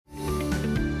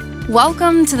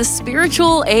Welcome to the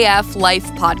Spiritual AF Life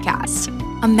podcast,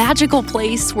 a magical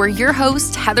place where your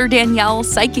host, Heather Danielle,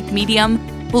 psychic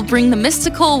medium, will bring the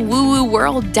mystical woo-woo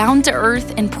world down to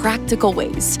earth in practical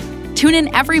ways. Tune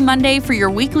in every Monday for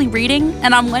your weekly reading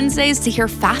and on Wednesdays to hear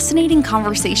fascinating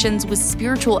conversations with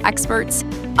spiritual experts,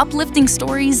 uplifting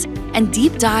stories, and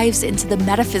deep dives into the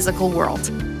metaphysical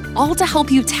world, all to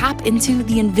help you tap into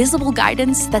the invisible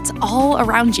guidance that's all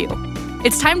around you.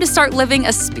 It's time to start living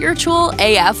a spiritual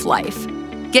AF life.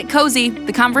 Get cozy.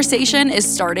 The conversation is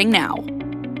starting now.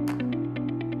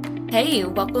 Hey,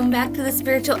 welcome back to the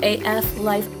Spiritual AF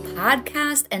Life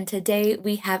podcast. And today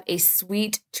we have a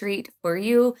sweet treat for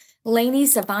you. Lainey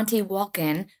Savanti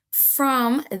Walken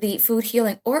from the Food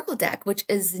Healing Oracle deck, which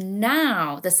is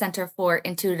now the Center for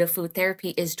Intuitive Food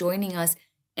Therapy, is joining us.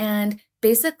 And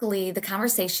basically, the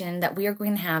conversation that we are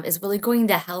going to have is really going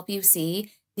to help you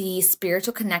see the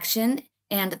spiritual connection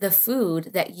and the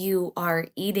food that you are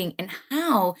eating and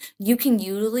how you can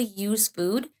usually use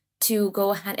food to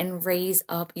go ahead and raise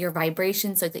up your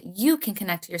vibration so that you can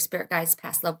connect to your spirit guides,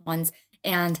 past loved ones,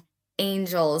 and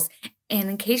angels. And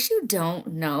in case you don't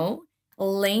know,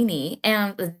 Lainey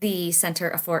and the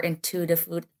Center for Intuitive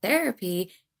Food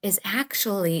Therapy is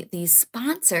actually the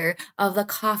sponsor of the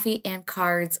Coffee and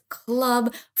Cards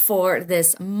Club for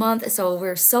this month. So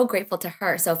we're so grateful to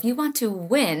her. So if you want to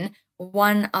win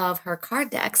one of her card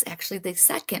decks, actually the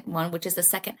second one, which is the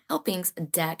second helpings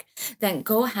deck, then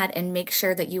go ahead and make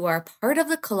sure that you are part of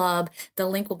the club. The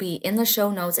link will be in the show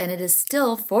notes, and it is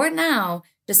still, for now,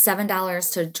 just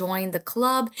 $7 to join the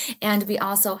club. And we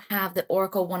also have the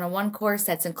Oracle 101 course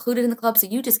that's included in the club. So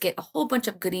you just get a whole bunch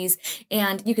of goodies,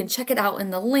 and you can check it out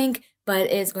in the link,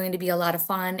 but it's going to be a lot of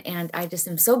fun. And I just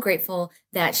am so grateful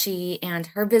that she and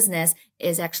her business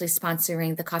is actually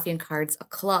sponsoring the Coffee and Cards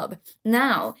Club.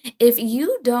 Now, if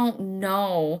you don't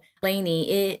know Lainey,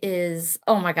 it is,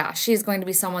 oh my gosh, she's going to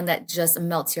be someone that just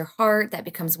melts your heart, that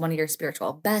becomes one of your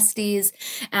spiritual besties.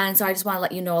 And so I just want to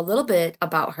let you know a little bit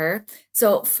about her.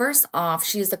 So first off,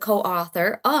 she is the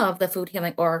co-author of the Food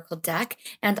Healing Oracle deck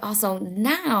and also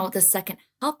now the second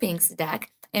helpings deck.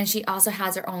 And she also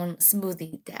has her own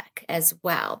smoothie deck as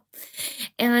well.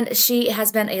 And she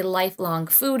has been a lifelong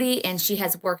foodie, and she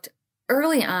has worked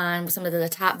early on with some of the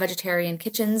top vegetarian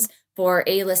kitchens for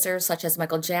A-listers such as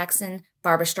Michael Jackson,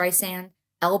 Barbra Streisand,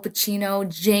 Al Pacino,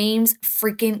 James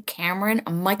freaking Cameron,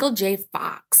 Michael J.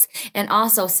 Fox, and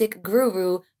also Sikh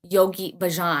guru Yogi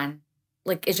Bhajan.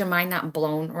 Like, is your mind not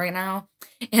blown right now?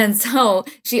 And so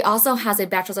she also has a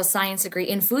Bachelor's of Science degree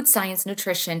in food science,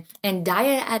 nutrition, and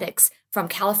dietetics from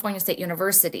California State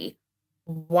University.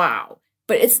 Wow.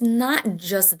 But it's not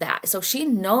just that. So she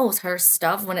knows her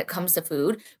stuff when it comes to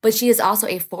food, but she is also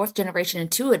a fourth generation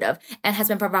intuitive and has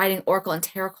been providing Oracle and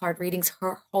Tarot card readings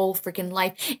her whole freaking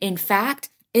life. In fact,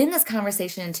 in this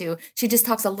conversation too, she just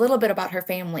talks a little bit about her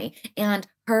family and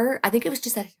I think it was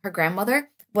just that her grandmother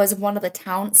was one of the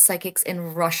town psychics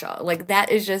in Russia. Like,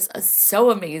 that is just so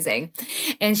amazing.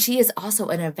 And she is also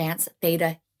an advanced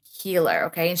theta healer,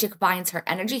 okay? And she combines her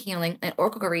energy healing and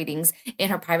oracle readings in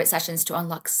her private sessions to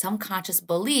unlock subconscious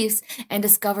beliefs and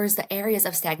discovers the areas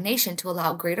of stagnation to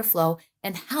allow greater flow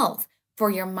and health for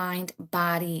your mind,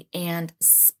 body, and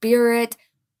spirit.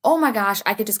 Oh my gosh,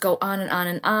 I could just go on and on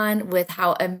and on with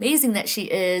how amazing that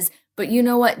she is. But you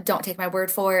know what? Don't take my word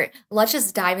for it. Let's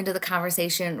just dive into the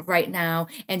conversation right now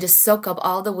and just soak up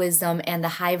all the wisdom and the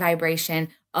high vibration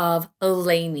of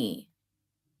Lainey.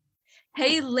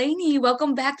 Hey, Lainey,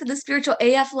 welcome back to the Spiritual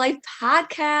AF Life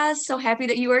podcast. So happy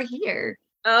that you are here.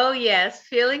 Oh, yes.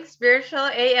 Feeling spiritual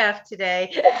AF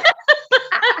today.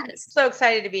 So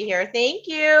excited to be here. Thank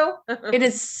you. It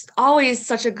is always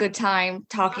such a good time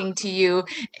talking to you.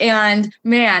 And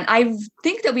man, I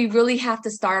think that we really have to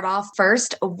start off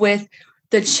first with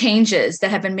the changes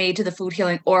that have been made to the Food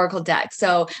Healing Oracle deck.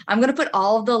 So I'm going to put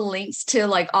all of the links to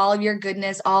like all of your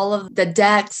goodness, all of the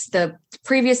decks, the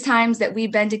previous times that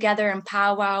we've been together and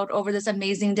powwowed over this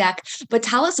amazing deck. But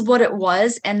tell us what it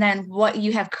was and then what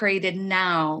you have created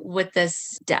now with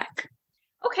this deck.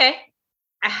 Okay.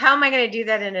 How am I going to do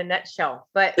that in a nutshell?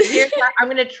 But I'm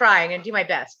going to try. I'm going to do my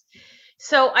best.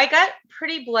 So I got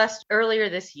pretty blessed earlier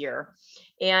this year,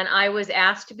 and I was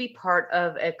asked to be part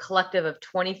of a collective of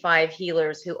 25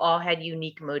 healers who all had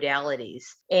unique modalities.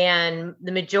 And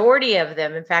the majority of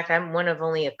them, in fact, I'm one of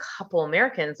only a couple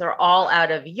Americans, are all out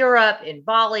of Europe, in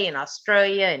Bali, in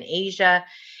Australia, in Asia.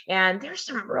 And there's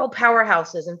some real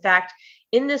powerhouses. In fact,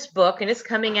 in this book, and it's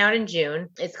coming out in June,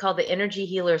 it's called The Energy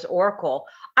Healers Oracle.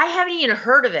 I haven't even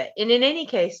heard of it. And in any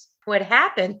case, what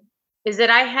happened is that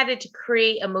I had to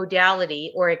create a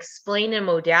modality or explain a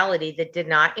modality that did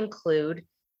not include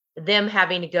them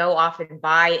having to go off and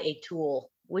buy a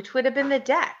tool which would have been the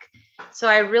deck. So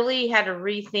I really had to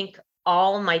rethink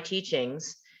all my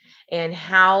teachings and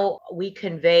how we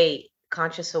convey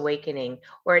conscious awakening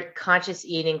or conscious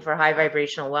eating for high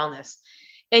vibrational wellness.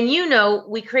 And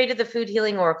we created the food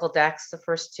healing oracle decks, the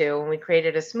first two, and we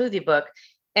created a smoothie book.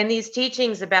 And these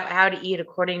teachings about how to eat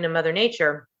according to Mother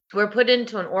Nature were put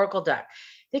into an oracle deck.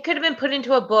 They could have been put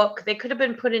into a book. They could have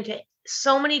been put into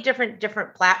so many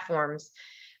different platforms,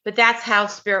 but that's how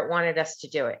Spirit wanted us to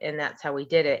do it. And that's how we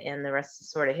did it. And the rest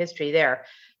is sort of history there.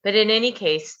 But in any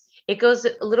case, it goes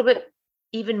a little bit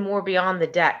even more beyond the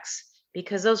decks,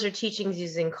 because those are teachings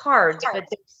using cards, but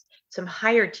there's some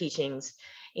higher teachings.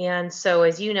 And so,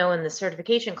 as you know, in the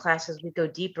certification classes, we go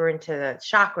deeper into the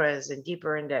chakras and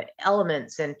deeper into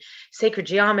elements and sacred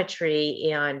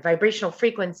geometry and vibrational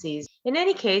frequencies. In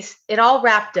any case, it all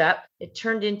wrapped up. It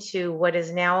turned into what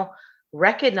is now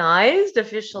recognized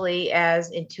officially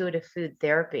as intuitive food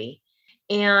therapy.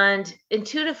 And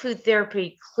intuitive food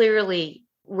therapy clearly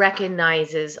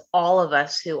recognizes all of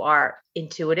us who are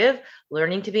intuitive,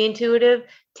 learning to be intuitive,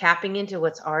 tapping into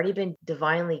what's already been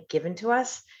divinely given to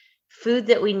us, food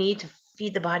that we need to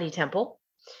feed the body temple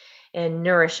and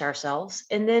nourish ourselves.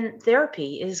 And then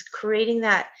therapy is creating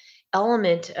that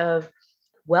element of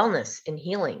wellness and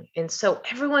healing. And so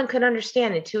everyone could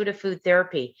understand intuitive food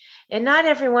therapy. And not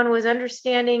everyone was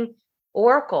understanding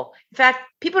oracle. In fact,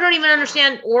 people don't even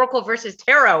understand oracle versus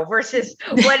tarot versus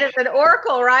what is an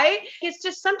oracle, right? It's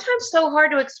just sometimes so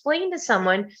hard to explain to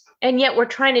someone. And yet we're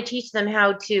trying to teach them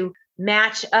how to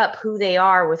match up who they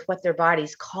are with what their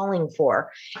body's calling for.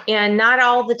 And not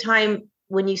all the time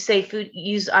when you say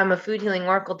I'm a food healing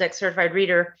oracle deck certified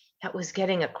reader, that was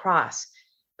getting across.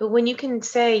 But when you can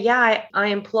say, yeah, I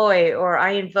employ or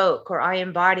I invoke or I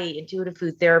embody intuitive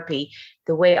food therapy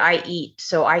the way I eat,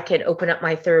 so I can open up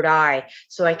my third eye,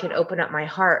 so I can open up my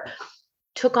heart,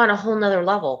 took on a whole nother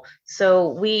level. So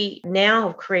we now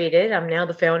have created, I'm now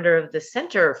the founder of the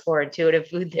Center for Intuitive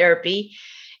Food Therapy.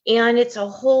 And it's a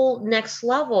whole next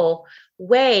level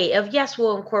way of, yes,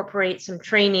 we'll incorporate some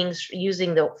trainings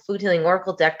using the food healing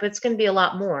oracle deck, but it's going to be a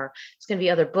lot more. It's going to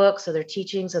be other books, other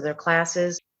teachings, other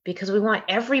classes, because we want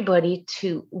everybody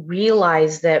to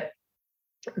realize that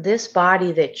this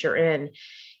body that you're in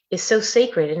is so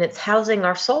sacred and it's housing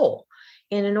our soul.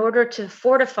 And in order to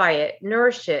fortify it,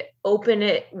 nourish it, open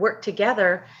it, work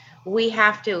together, we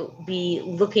have to be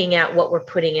looking at what we're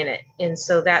putting in it. And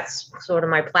so that's sort of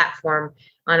my platform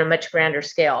on a much grander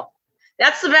scale.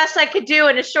 That's the best I could do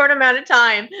in a short amount of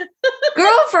time.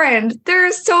 Girlfriend,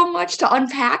 there's so much to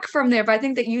unpack from there, but I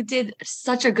think that you did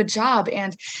such a good job.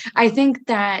 And I think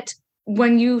that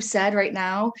when you said right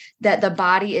now that the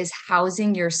body is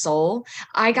housing your soul,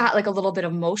 I got like a little bit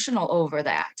emotional over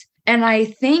that. And I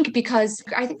think because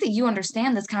I think that you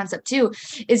understand this concept too,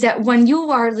 is that when you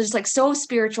are just like so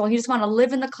spiritual, you just want to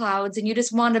live in the clouds and you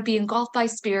just want to be engulfed by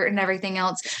spirit and everything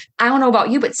else. I don't know about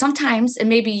you, but sometimes, and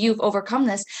maybe you've overcome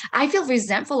this, I feel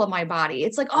resentful of my body.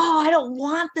 It's like, oh, I don't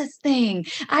want this thing.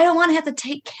 I don't want to have to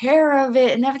take care of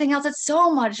it and everything else. It's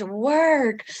so much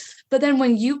work. But then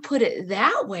when you put it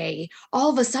that way,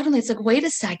 all of a sudden it's like, wait a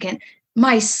second,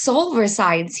 my soul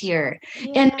resides here.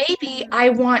 And maybe I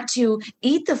want to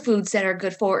eat the foods that are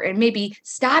good for it and maybe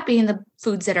stop eating the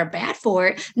foods that are bad for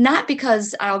it, not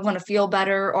because I want to feel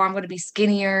better or I'm going to be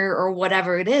skinnier or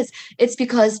whatever it is. It's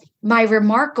because my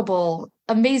remarkable,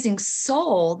 amazing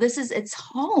soul, this is its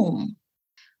home.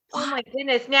 Oh my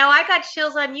goodness. Now I got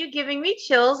chills on you giving me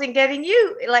chills and getting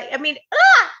you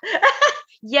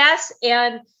yes.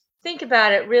 And think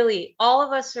about it, really, all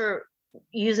of us are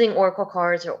using oracle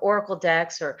cards or oracle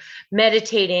decks or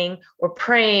meditating or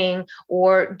praying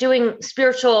or doing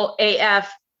spiritual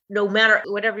AF, no matter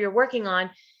whatever you're working on.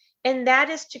 And that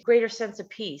is to greater sense of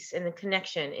peace and the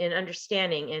connection and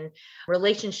understanding and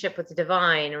relationship with the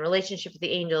divine and relationship with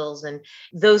the angels and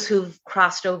those who've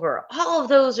crossed over. All of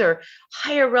those are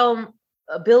higher realm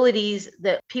abilities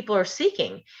that people are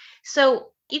seeking. So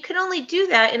you can only do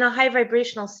that in a high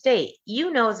vibrational state.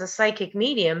 As a psychic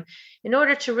medium, in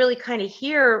order to really kind of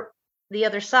hear the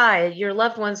other side, your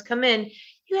loved ones come in,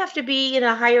 you have to be in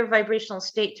a higher vibrational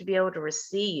state to be able to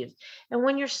receive. And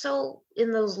when you're so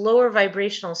in those lower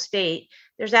vibrational state,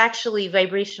 there's actually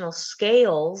vibrational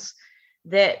scales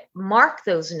that mark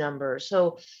those numbers.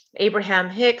 So Abraham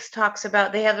Hicks talks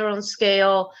about they have their own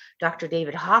scale. Dr.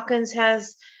 David Hawkins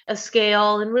has a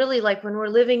scale. And really, like when we're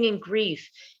living in grief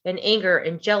and anger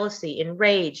and jealousy and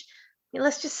rage,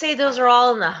 let's just say those are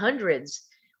all in the hundreds.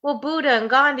 Well, Buddha and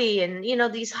Gandhi and,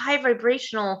 these high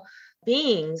vibrational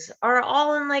beings are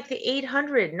all in like the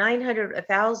 800, 900,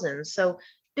 1,000. So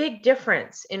big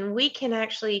difference. And we can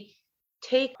actually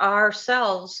take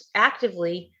ourselves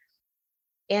actively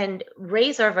and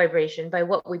raise our vibration by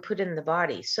what we put in the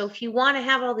body. So if you want to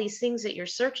have all these things that you're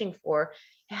searching for,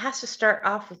 it has to start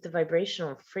off with the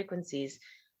vibrational frequencies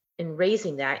and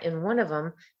raising that. And one of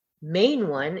them, main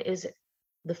one, is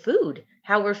the food,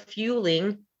 how we're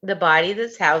fueling the body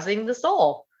that's housing the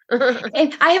soul.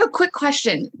 And I have a quick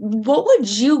question. What would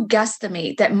you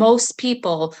guesstimate that most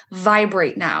people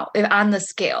vibrate now on the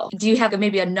scale? Do you have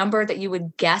maybe a number that you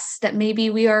would guess that maybe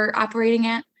we are operating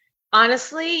at?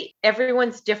 Honestly,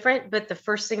 everyone's different, but the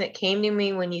first thing that came to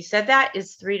me when you said that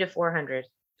is 300 to 400.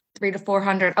 300 to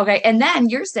 400. Okay. And then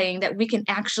you're saying that we can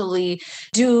actually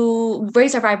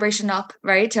raise our vibration up,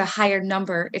 right, to a higher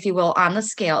number, if you will, on the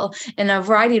scale in a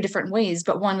variety of different ways.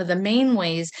 But one of the main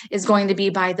ways is going to be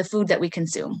by the food that we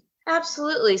consume.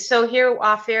 Absolutely. So here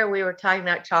off air, we were talking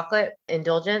about chocolate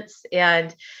indulgence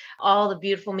and all the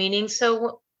beautiful meanings.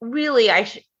 So really,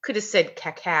 could have said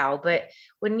cacao, but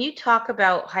when you talk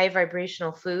about high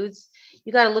vibrational foods,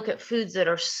 you got to look at foods that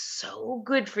are so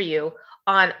good for you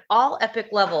on all epic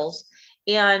levels.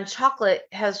 And chocolate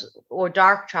has, or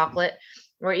dark chocolate,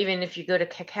 or even if you go to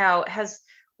cacao, has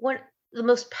one the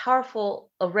most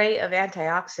powerful array of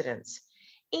antioxidants.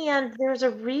 And there's a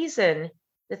reason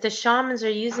that the shamans are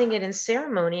using it in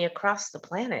ceremony across the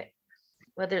planet,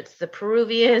 whether it's the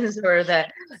Peruvians or the,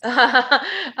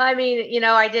 I mean,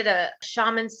 I did a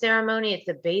shaman ceremony at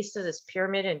the base of this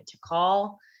pyramid in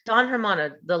Tikal. Don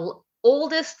Hermana, the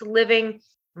oldest living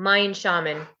Mayan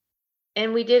shaman.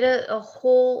 And we did a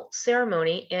whole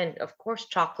ceremony, and of course,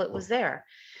 chocolate was there.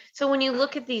 So when you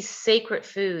look at these sacred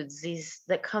foods, these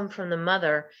that come from the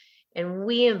mother, and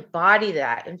we embody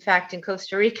that. In fact, in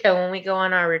Costa Rica, when we go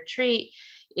on our retreat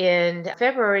in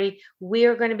February, we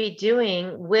are going to be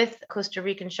doing with Costa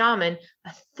Rican shaman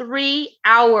a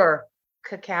 3-hour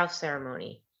cacao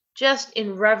ceremony, just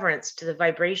in reverence to the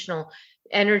vibrational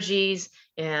energies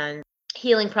and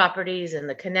healing properties and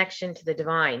the connection to the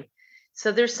divine.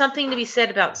 So there's something to be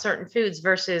said about certain foods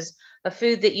versus a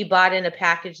food that you bought in a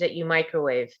package that you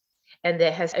microwave and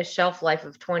that has a shelf life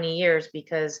of 20 years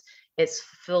because it's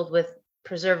filled with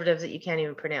preservatives that you can't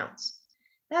even pronounce.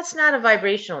 That's not a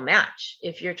vibrational match.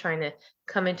 If you're trying to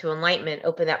come into enlightenment,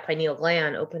 open that pineal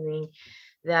gland, opening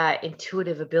that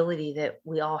intuitive ability that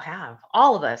we all have,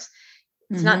 all of us.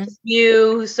 It's not just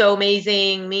you who's so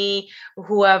amazing, me,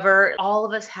 whoever. All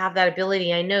of us have that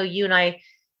ability. I know you and I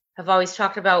have always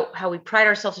talked about how we pride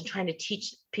ourselves in trying to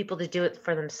teach people to do it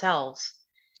for themselves.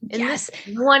 And Yes. this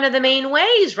is one of the main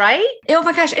ways, right? Oh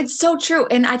my gosh, it's so true.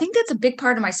 And I think that's a big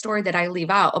part of my story that I leave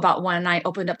out about when I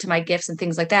opened up to my gifts and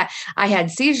things like that. I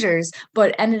had seizures,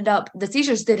 but the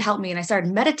seizures did help me and I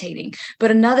started meditating.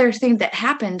 But another thing that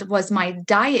happened was my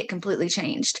diet completely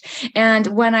changed. And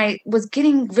when I was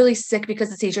getting really sick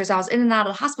because of seizures, I was in and out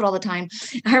of the hospital all the time.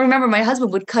 I remember my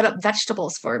husband would cut up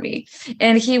vegetables for me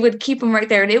and he would keep them right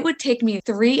there. And it would take me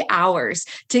 3 hours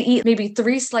to eat maybe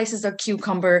 3 slices of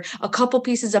cucumber, a couple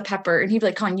pieces of pepper. And he'd be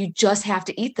like, Con, you just have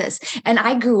to eat this. And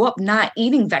I grew up not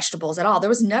eating vegetables at all. There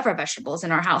was never vegetables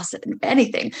in our house,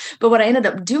 anything. But what I ended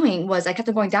up doing was I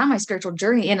kept going down my spiritual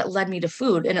journey and it led me to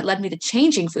food and it led me to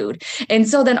changing food. And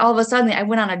so then all of a sudden I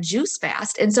went on a juice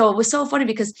fast. And so it was so funny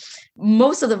because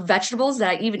most of the vegetables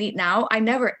that I even eat now, I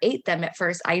never ate them at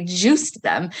first. I juiced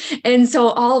them. And so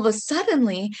all of a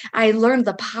suddenly I learned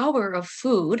the power of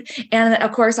food. And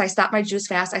of course, I stopped my juice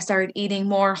fast. I started eating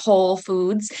more whole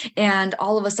foods. And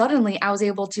all of a sudden I was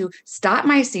able to stop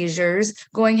my seizures,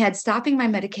 going ahead, stopping my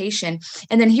medication.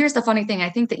 And then here's the funny thing.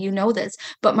 I think that you know this,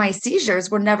 but my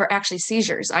seizures were never actually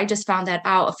seizures. I just found that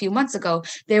out a few months ago.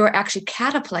 They were actually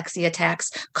cataplexy attacks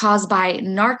caused by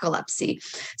narcolepsy.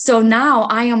 So now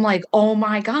I am like, oh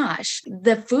my gosh,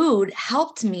 the food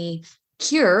helped me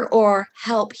cure or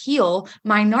help heal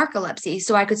my narcolepsy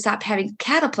so I could stop having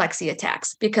cataplexy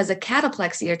attacks, because the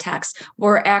cataplexy attacks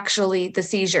were actually the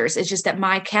seizures. It's just that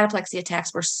my cataplexy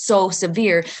attacks were so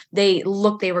severe, they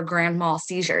were grand mal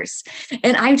seizures.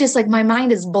 And I'm just like, my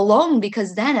mind is blown,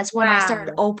 because then it's when I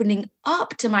started opening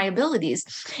up to my abilities.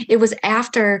 It was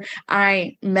after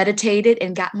I meditated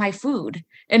and got my food.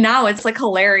 And now it's like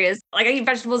hilarious. Like I eat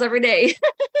vegetables every day.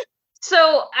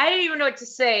 So I didn't even know what to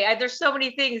say. There's so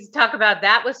many things to talk about.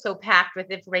 That was so packed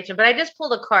with information, but I just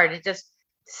pulled a card to just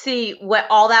see what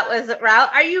all that was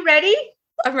about. Are you ready?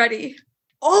 I'm ready.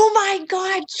 Oh my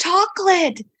God,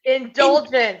 chocolate.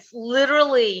 Indulgence,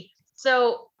 literally.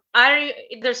 So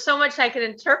There's so much I can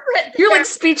interpret You're there. like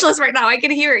speechless right now. I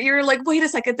can hear it. You're like, wait a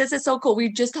second, this is so cool.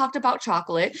 We just talked about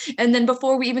chocolate. And then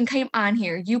before we even came on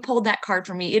here, you pulled that card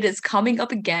for me. It is coming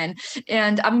up again.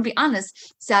 And I'm gonna be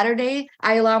honest, Saturday,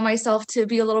 I allow myself to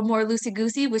be a little more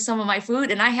loosey-goosey with some of my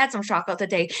food. And I had some chocolate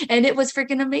today, and it was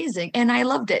freaking amazing. And I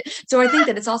loved it. So I think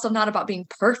that it's also not about being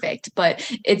perfect, but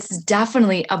it's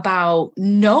definitely about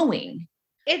knowing.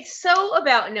 It's so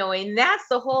about knowing. That's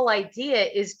the whole idea,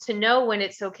 is to know when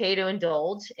it's okay to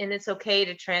indulge and it's okay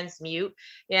to transmute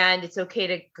and it's okay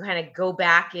to kind of go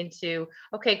back into,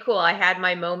 okay, cool, I had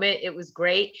my moment, it was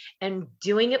great, and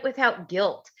doing it without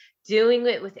guilt, doing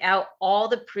it without all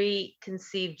the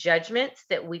preconceived judgments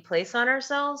that we place on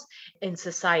ourselves and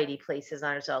society places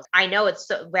on ourselves. I know it's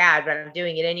so bad, but I'm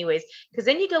doing it anyways, because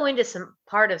then you go into some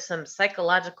part of some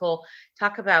psychological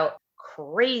talk about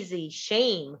crazy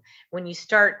shame when you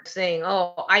start saying,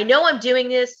 oh, I know I'm doing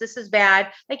this, this is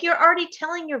bad. Like, you're already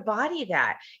telling your body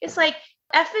that. It's like,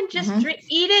 effing just Mhm.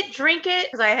 eat it, drink it.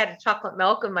 Because I had chocolate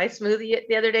milk in my smoothie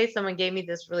the other day. Someone gave me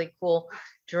this really cool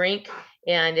drink,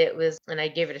 and I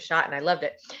gave it a shot and I loved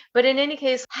it. But in any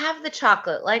case, have the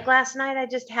chocolate. Like last night, I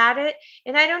just had it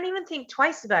and I don't even think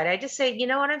twice about it. I just say, you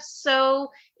know what? I'm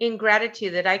so in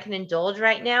gratitude that I can indulge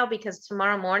right now, because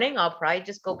tomorrow morning I'll probably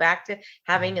just go back to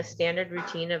having a standard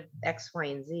routine of X, Y,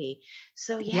 and Z.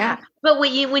 So yeah. Yeah. But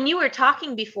when you were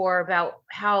talking before about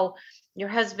how your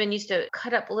husband used to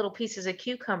cut up little pieces of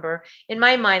cucumber, in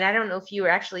my mind, I don't know if you were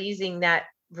actually using that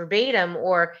verbatim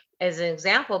or as an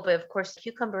example, but of course,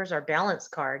 cucumbers are balance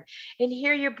card. And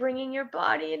here you're bringing your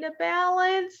body into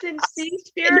balance, and see,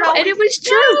 spirit No, and it always was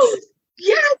true. knows.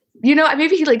 Yeah. You know,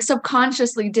 maybe he like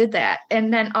subconsciously did that.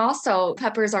 And then also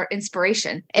peppers are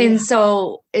inspiration. Yeah. And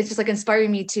so it's just like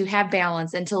inspiring me to have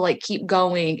balance and to like keep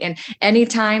going. And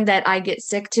anytime that I get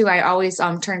sick too, I always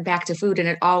turn back to food, and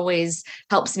it always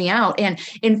helps me out. And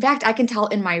in fact, I can tell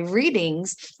in my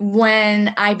readings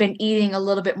when I've been eating a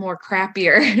little bit more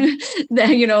crappier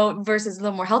than, versus a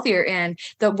little more healthier. And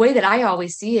the way that I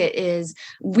always see it is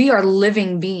we are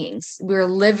living beings. We're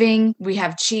living, we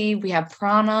have chi, we have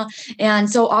prana. And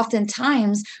so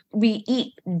oftentimes we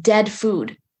eat dead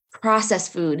food,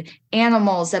 processed food,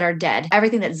 animals that are dead,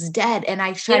 everything that's dead. And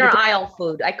I try to Inner bring aisle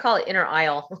food. I call it inner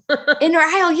aisle. inner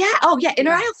aisle. Yeah. Oh, yeah.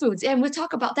 Inner Yeah. aisle foods. And we'll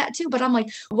talk about that too. But I'm like,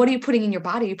 what are you putting in your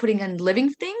body? Are you putting in living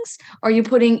things? Or are you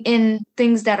putting in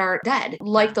things that are dead,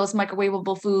 like those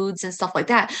microwavable foods and stuff like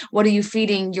that? What are you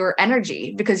feeding your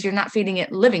energy? Because you're not feeding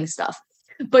it living stuff.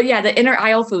 But yeah, the inner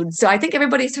aisle food. So I think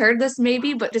everybody's heard this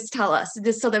maybe, but just tell us,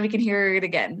 just so that we can hear it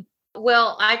again.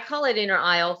 Well, I call it inner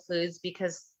aisle foods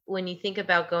because when you think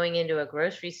about going into a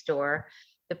grocery store,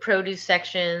 the produce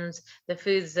sections, the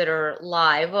foods that are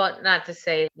live, well, not to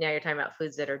say now you're talking about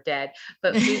foods that are dead,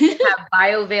 but foods that have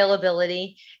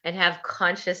bioavailability and have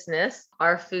consciousness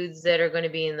are foods that are going to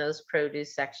be in those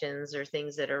produce sections, or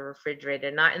things that are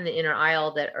refrigerated, not in the inner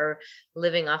aisle, that are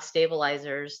living off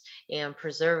stabilizers and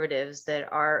preservatives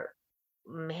that are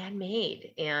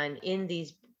man-made and in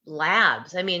these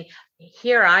labs. I mean,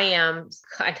 here I am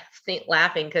kind of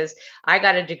laughing because I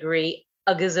got a degree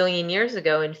a gazillion years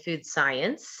ago in food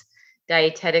science,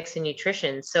 dietetics, and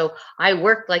nutrition. So I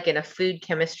worked like in a food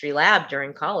chemistry lab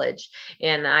during college,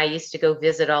 and I used to go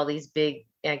visit all these big,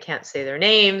 I can't say their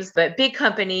names, but big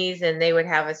companies, and they would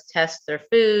have us test their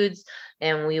foods,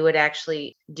 and we would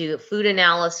actually do a food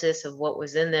analysis of what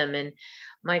was in them. And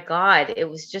my God, it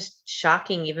was just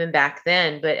shocking even back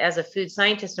then. But as a food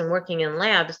scientist and working in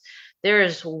labs, there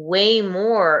is way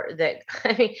more that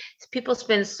I mean, people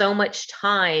spend so much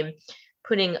time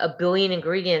putting a billion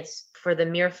ingredients for the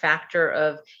mere factor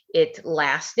of it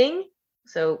lasting.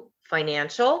 So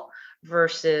financial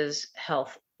versus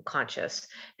health conscious,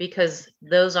 because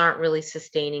those aren't really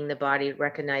sustaining the body. It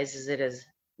recognizes it as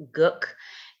gook.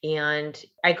 And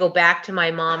I go back to my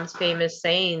mom's famous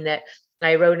saying that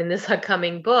I wrote in this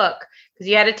upcoming book, because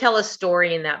you had to tell a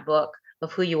story in that book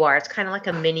of who you are. It's kind of like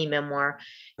a mini memoir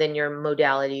than your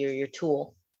modality or your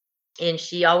tool. And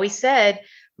she always said,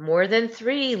 more than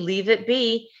three, leave it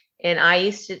be. And I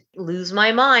used to lose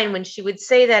my mind when she would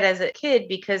say that as a kid,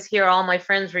 because here all my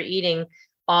friends were eating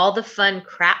all the fun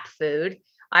crap food.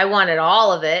 I wanted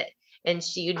all of it. And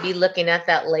she would be looking at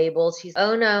that label. She's,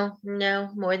 oh, no, no,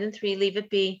 more than three, leave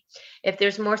it be. If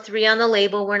there's more three on the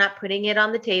label, we're not putting it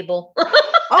on the table. Oh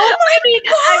I mean,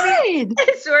 my God.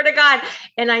 I swear to God.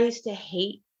 And I used to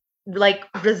hate, like,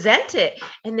 resent it.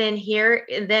 And then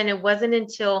it wasn't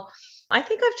until, I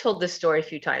think I've told this story a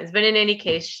few times, but in any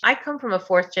case, I come from a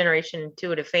fourth generation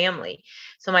intuitive family.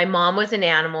 So my mom was an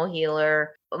animal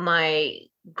healer. My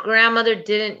grandmother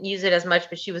didn't use it as much,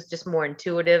 but she was just more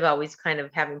intuitive, always kind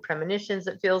of having premonitions,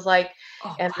 it feels like.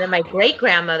 Oh, And then my great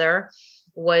grandmother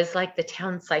was like the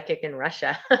town psychic in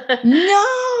Russia.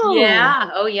 no. Yeah.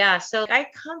 Oh, yeah. So I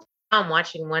come from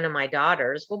watching one of my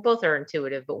daughters. Well, both are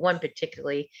intuitive, but one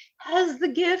particularly has the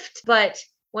gift. But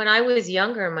when I was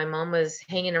younger, my mom was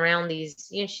hanging around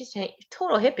these, she's a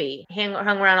total hippie, hung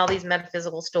around all these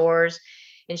metaphysical stores.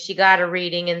 And she got a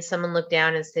reading, and someone looked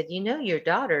down and said, your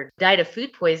daughter died of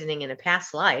food poisoning in a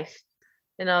past life.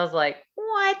 And I was like,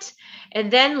 what?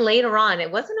 And then later on,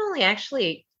 it wasn't only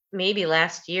actually maybe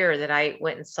last year that I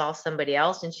went and saw somebody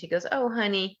else. And she goes, oh,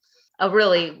 honey, a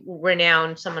really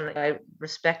renowned, someone I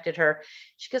respected her.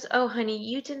 She goes, oh, honey,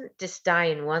 you didn't just die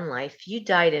in one life. You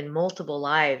died in multiple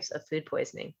lives of food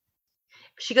poisoning.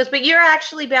 She goes, but you're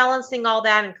actually balancing all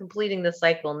that and completing the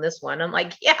cycle in this one. I'm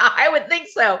like, yeah, I would think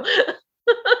so.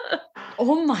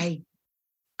 Oh my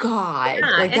God. Yeah.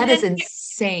 Like, And that then is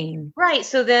insane. right.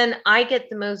 So then I get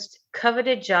the most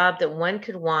coveted job that one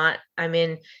could want. I'm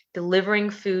in delivering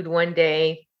food one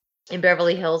day in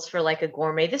Beverly Hills for like a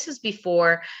gourmet. This is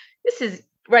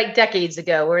right decades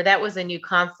ago, where that was a new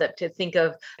concept to think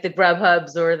of the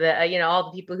Grubhubs or the,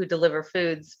 all the people who deliver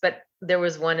foods. But there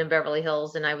was one in Beverly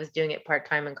Hills, and I was doing it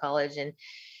part-time in college. And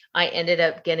I ended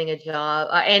up getting a job.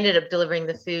 I ended up delivering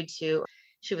the food to,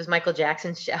 she was Michael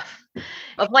Jackson's chef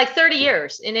of like 30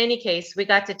 years. In any case, we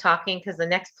got to talking because the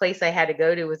next place I had to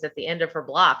go to was at the end of her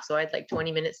block. So I had like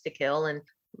 20 minutes to kill. And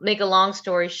make a long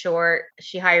story short,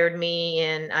 she hired me,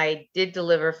 and I did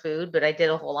deliver food, but I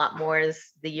did a whole lot more as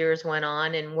the years went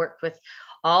on, and worked with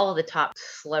all of the top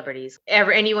celebrities,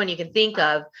 anyone you can think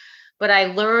of. But I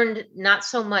learned not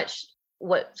so much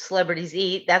what celebrities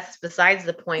eat. That's besides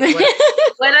the point.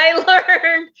 What I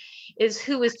learned is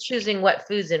who was choosing what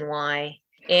foods and why.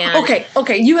 And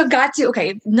Okay. You have got to.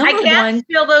 Okay. I Number can't one.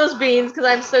 spill those beans because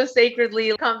I'm so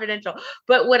sacredly confidential.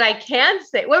 But what I can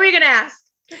say, what were you going to ask?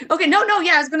 Okay. No.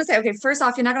 Yeah. I was going to say, okay, first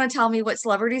off, you're not going to tell me what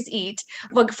celebrities eat.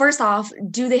 But first off,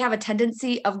 do they have a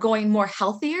tendency of going more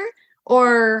healthier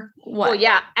or what? Well,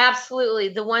 yeah, absolutely.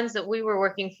 The ones that we were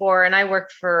working for, and I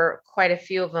worked for quite a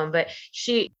few of them, but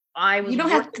I was You don't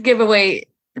have to give away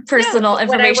personal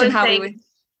information.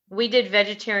 We did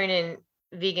vegetarian and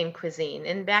vegan cuisine.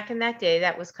 And back in that day,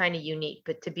 that was kind of unique,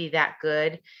 but to be that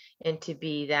good and to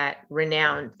be that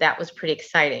renowned, that was pretty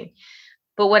exciting.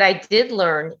 But what I did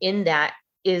learn in that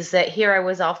is that here I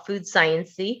was all food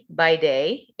sciencey by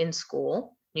day in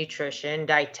school, nutrition,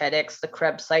 dietetics, the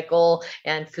Krebs cycle,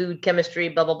 and food chemistry,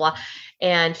 blah, blah, blah,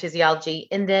 and physiology.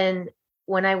 And then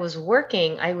when I was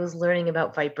working, I was learning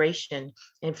about vibration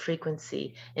and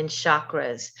frequency and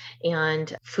chakras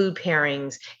and food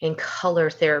pairings and color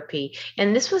therapy.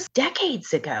 And this was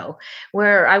decades ago,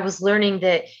 where I was learning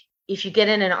that if you get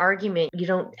in an argument, you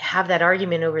don't have that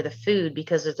argument over the food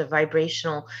because there's a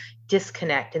vibrational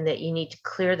disconnect, and that you need to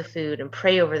clear the food and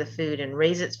pray over the food and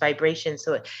raise its vibration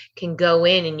so it can go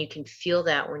in and you can feel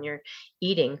that when you're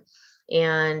eating.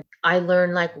 And I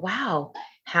learned like, wow,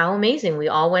 how amazing. We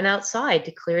all went outside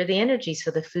to clear the energy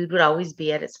so the food would always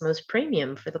be at its most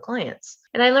premium for the clients.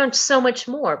 And I learned so much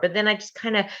more. But then I just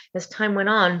kind of, as time went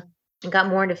on and got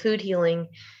more into food healing,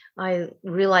 I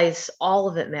realized all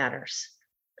of it matters.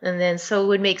 And then so it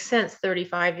would make sense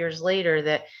 35 years later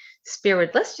that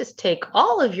Spirit, let's just take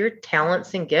all of your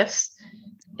talents and gifts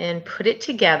and put it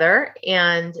together,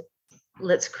 and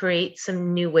let's create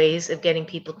some new ways of getting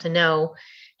people to know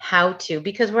how to,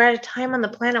 because we're at a time on the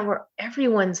planet where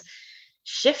everyone's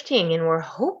shifting and we're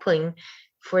hoping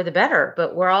for the better,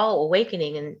 but we're all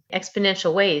awakening in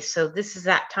exponential ways. So this is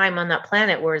that time on that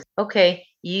planet where, okay,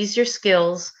 use your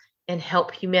skills and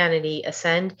help humanity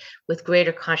ascend with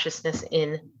greater consciousness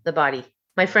in the body.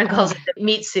 My friend calls it the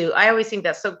meat suit. I always think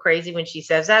that's so crazy when she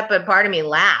says that, but part of me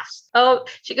laughs. Oh,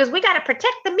 she goes, we got to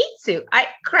protect the meat suit. It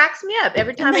cracks me up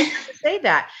every time I say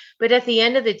that. But at the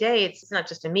end of the day, it's not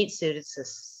just a meat suit. It's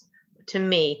this, to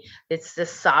me, it's the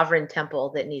sovereign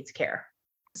temple that needs care.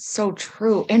 So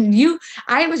true. And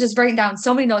I was just writing down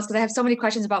so many notes because I have so many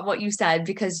questions about what you said,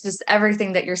 because just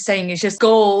everything that you're saying is just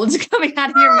gold coming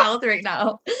out of your mouth right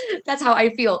now. That's how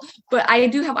I feel. But I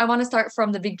want to start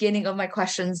from the beginning of my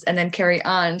questions and then carry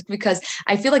on, because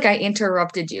I feel like I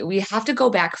interrupted you. We have to go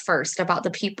back first about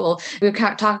the people. We were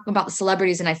talking about the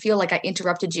celebrities, and I feel like I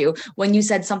interrupted you when you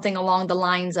said something along the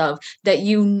lines of that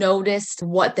you noticed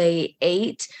what they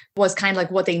ate was kind of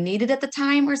like what they needed at the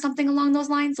time, or something along those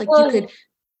lines. Like, you could.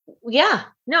 Yeah,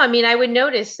 No, I mean, I would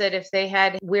notice that if they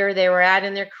had where they were at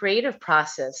in their creative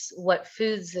process, what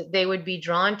foods that they would be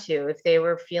drawn to, if they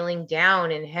were feeling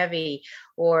down and heavy,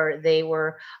 or they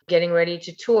were getting ready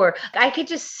to tour. I could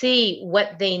just see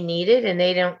what they needed, and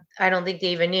I don't think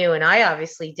they even knew. And I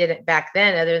obviously didn't back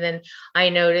then, other than I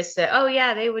noticed that, oh,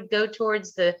 yeah, they would go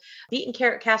towards the beet and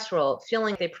carrot casserole,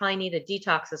 feeling they probably need a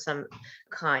detox of some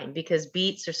kind because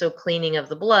beets are so cleaning of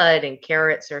the blood and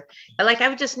carrots are like.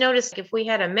 I've just noticed if we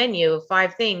had a menu of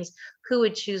 5 things, who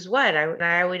would choose what?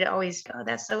 I would always, oh,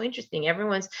 that's so interesting.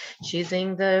 Everyone's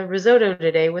choosing the risotto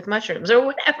today with mushrooms or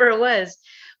whatever it was.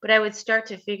 But I would start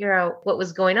to figure out what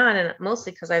was going on. And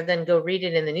mostly because I then go read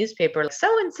it in the newspaper, like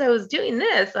so and so is doing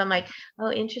this. I'm like,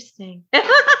 oh, interesting.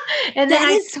 And then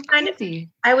That is so kind of, crazy.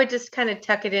 I would just kind of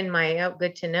tuck it in my, oh,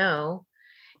 good to know.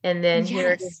 And then here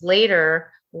it is Yes.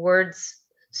 later, words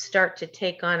start to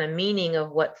take on a meaning of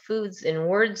what foods and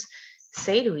words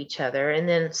say to each other. And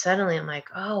then suddenly I'm like,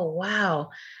 oh, wow.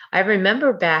 I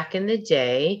remember back in the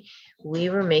day, we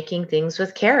were making things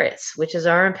with carrots, which is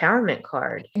our empowerment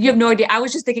card. You have no idea. I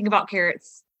was just thinking about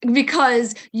carrots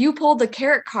because you pulled the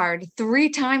carrot card 3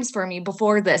 times for me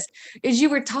before this. As you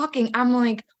were talking, I'm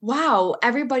like, wow,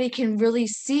 everybody can really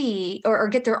see or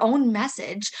get their own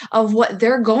message of what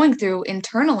they're going through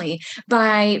internally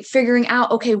by figuring out,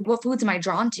 okay, what foods am I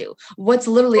drawn to? What's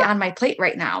literally on my plate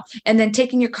right now? And then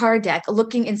taking your card deck,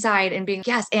 looking inside and being,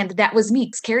 yes, and that was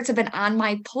me. 'Cause carrots have been on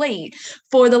my plate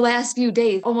for the last few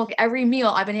days. Almost every meal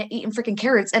I've been eating freaking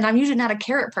carrots, and I'm usually not a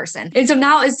carrot person. And so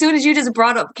now, as soon as you just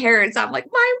brought up carrots, I'm like,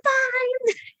 my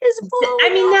mind is I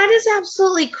blown mean, up. that is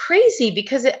absolutely crazy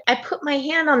because I put my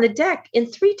hand on the deck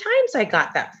and 3 times I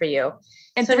got that for you.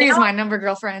 And So 3 is now, my number,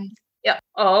 girlfriend. yeah.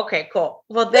 Oh, okay, cool.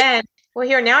 Well,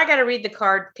 here, now I got to read the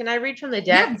card. Can I read from the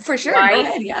deck? Yeah, for sure. Go Why?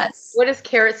 ahead. Yes. What does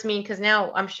carrots mean? Because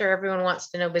now I'm sure everyone wants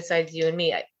to know besides you and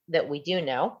me that we do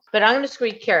know. But I'm going to just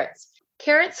read carrots.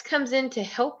 Carrots comes in to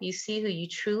help you see who you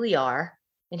truly are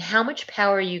and how much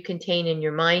power you contain in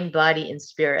your mind, body, and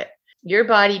spirit. Your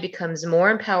body becomes more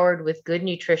empowered with good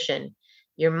nutrition.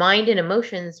 Your mind and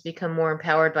emotions become more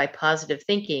empowered by positive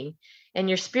thinking. And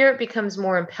your spirit becomes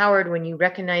more empowered when you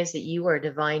recognize that you are a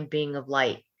divine being of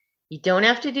light. You don't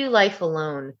have to do life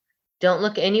alone. Don't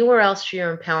look anywhere else for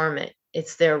your empowerment.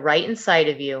 It's there right inside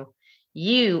of you.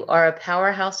 You are a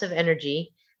powerhouse of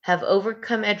energy, have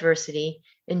overcome adversity,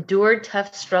 endured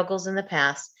tough struggles in the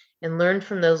past, and learned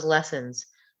from those lessons.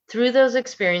 Through those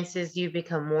experiences, you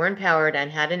become more empowered on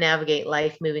how to navigate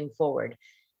life moving forward.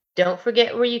 Don't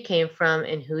forget where you came from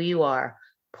and who you are.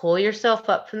 Pull yourself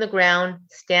up from the ground,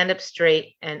 stand up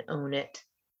straight, and own it.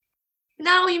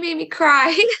 Now you made me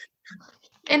cry.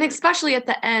 And especially at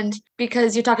the end,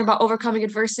 because you're talking about overcoming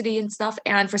adversity and stuff.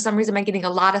 And for some reason, I'm getting a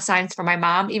lot of signs from my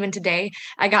mom. Even today,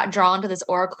 I got drawn to this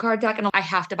Oracle card deck and I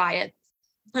have to buy it.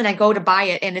 And I go to buy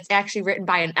it, and it's actually written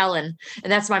by an Ellen,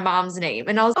 and that's my mom's name.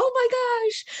 And I was, oh my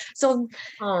gosh. So,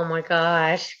 Oh my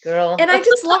gosh, girl. and I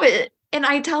just love it. And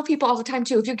I tell people all the time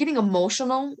too, if you're getting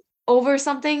emotional over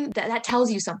something, that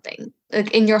tells you something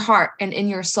like in your heart and in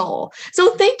your soul.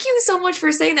 So thank you so much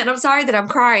for saying that. I'm sorry that I'm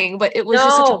crying, but it was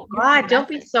just such a No, beautiful God, don't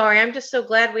be message. sorry. I'm just so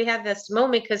glad we had this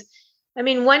moment because, I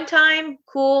mean, 1 time,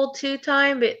 cool, 2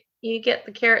 time, but you get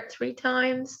the carrot 3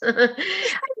 times.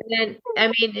 And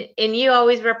I mean, and you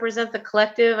always represent the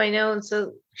collective, I know. And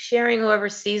so sharing whoever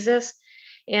sees us.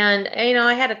 And,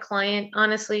 I had a client,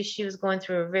 honestly, she was going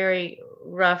through a very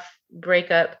rough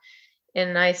breakup,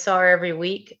 and I saw her every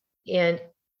week. And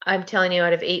I'm telling you,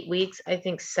 out of 8 weeks, I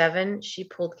think 7, she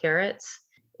pulled carrots.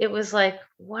 It was like,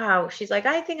 wow. She's like,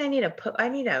 I think I need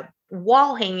a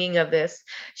wall hanging of this.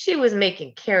 She was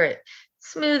making carrot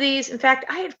smoothies. In fact,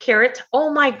 I have carrots.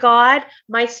 Oh my God.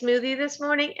 My smoothie this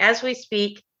morning, as we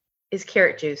speak, is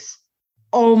carrot juice.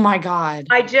 Oh my God.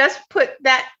 I just put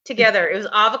that together. It was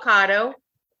avocado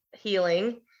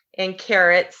healing and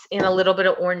carrots and a little bit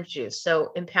of orange juice.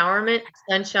 So empowerment,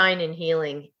 sunshine, and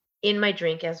healing in my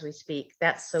drink as we speak.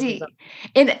 That's so bizarre. See,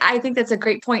 and I think that's a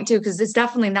great point too, because it's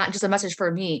definitely not just a message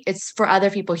for me, it's for other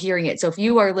people hearing it. So if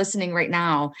you are listening right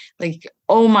now, like,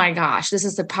 oh my gosh, this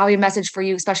is probably a message for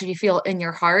you, especially if you feel it in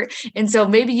your heart. And so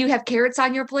maybe you have carrots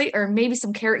on your plate, or maybe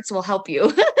some carrots will help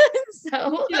you.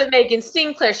 So She was making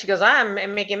steam clear. She goes, I'm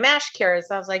making mashed carrots.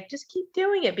 I was like, just keep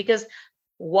doing it because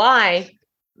why?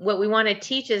 What we want to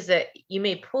teach is that you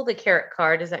may pull the carrot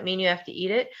card. Does that mean you have to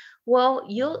eat it? Well,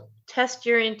 you'll test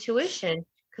your intuition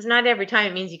because not every time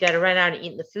it means you got to run out and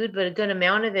eat the food, but a good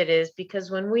amount of it is because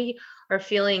when we are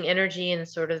feeling energy in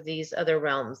sort of these other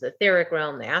realms, the etheric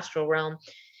realm, the astral realm,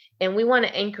 and we want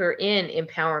to anchor in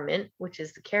empowerment, which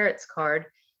is the carrots card,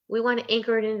 we want to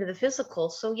anchor it into the physical.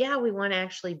 So yeah, we want to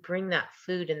actually bring that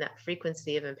food and that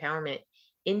frequency of empowerment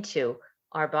into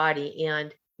our body.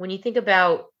 And when you think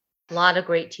about a lot of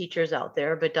great teachers out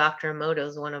there, but Dr. Emoto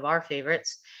is one of our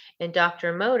favorites. And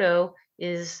Dr. Emoto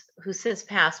is who since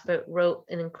passed, but wrote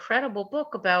an incredible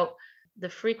book about the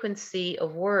frequency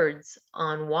of words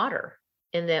on water,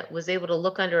 and that was able to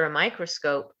look under a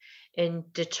microscope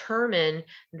and determine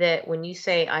that when you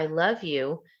say I love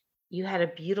you, you had a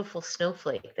beautiful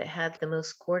snowflake that had the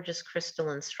most gorgeous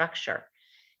crystalline structure.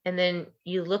 And then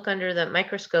you look under the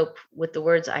microscope with the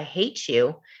words I hate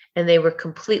you, and they were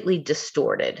completely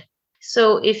distorted.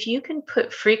 So if you can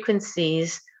put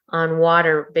frequencies on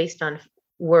water based on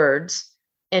words,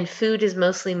 and food is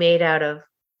mostly made out of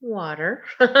water,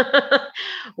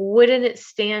 wouldn't it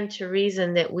stand to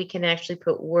reason that we can actually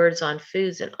put words on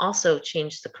foods and also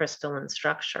change the crystalline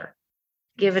structure?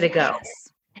 Give it a go. Yes.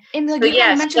 And like So you kind of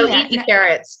yes, mentioned so that. eat the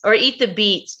carrots or eat the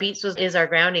beets. Beets is our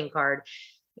grounding card.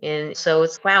 And so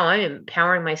it's, wow, I'm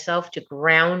empowering myself to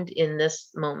ground in this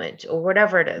moment or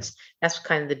whatever it is. That's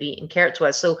kind of the beet and carrots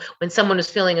was. So when someone was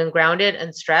feeling ungrounded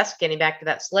and stressed, getting back to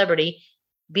that celebrity,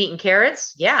 beet and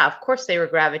carrots, yeah, of course they were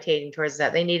gravitating towards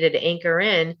that. They needed to anchor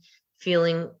in,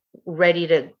 feeling ready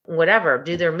to whatever,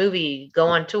 do their movie, go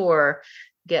on tour,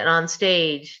 get on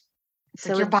stage. It's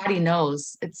like your body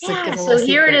knows. It's like Yeah, a so little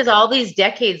here it secret. is all these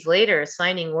decades later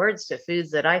assigning words to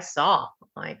foods that I saw.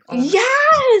 Like, oh my.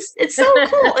 Yes, it's so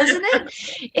cool, isn't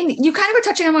it? And you kind of were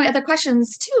touching on my other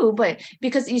questions too, but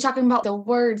because you're talking about the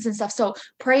words and stuff, so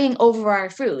praying over our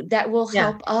food, that will Yeah.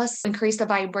 help us increase the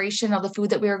vibration of the food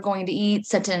that we are going to eat,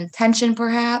 set an intention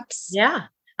perhaps. Yeah,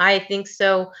 I think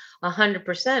so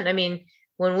 100%. I mean,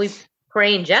 when we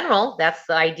pray in general, that's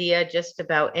the idea just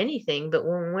about anything. But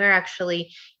when we're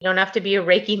actually, you don't have to be a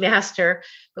Reiki master,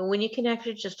 but when you can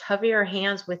actually just hover your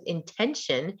hands with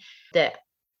intention that,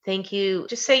 thank you,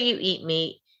 just say you eat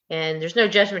meat. And there's no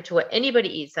judgment to what anybody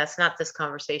eats. That's not this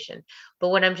conversation. But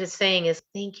what I'm just saying is,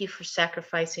 thank you for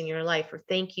sacrificing your life, or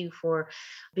thank you for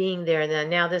being there. And then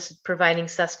now this is providing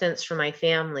sustenance for my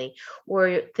family,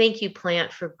 or thank you,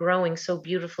 plant, for growing so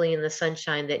beautifully in the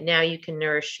sunshine that now you can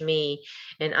nourish me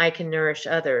and I can nourish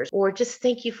others. Or just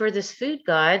thank you for this food,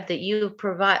 God, that you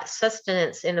provide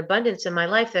sustenance and abundance in my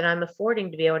life that I'm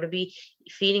affording to be able to be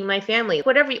feeding my family.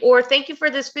 Whatever, or thank you for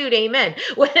this food, amen.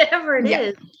 Whatever it Yeah.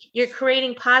 is, you're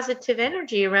creating positive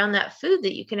energy around that food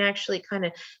that you can actually kind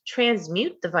of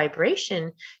transmute the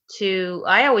vibration to,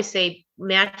 I always say,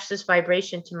 match this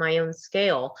vibration to my own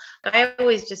scale. I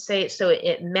always just say it so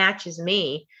it matches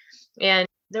me. And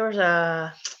there was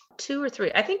a 2 or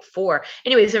 3, I think 4.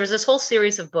 Anyways, there was this whole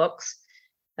series of books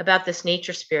about this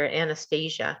nature spirit,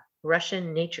 Anastasia,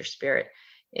 Russian nature spirit.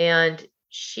 And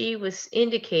she was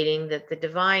indicating that the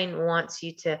divine wants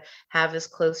you to have as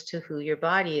close to who your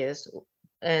body is.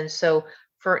 And so,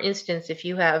 for instance, if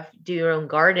you do your own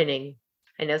gardening,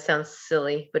 I know it sounds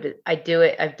silly, but I do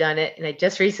it. I've done it. And I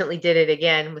just recently did it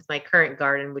again with my current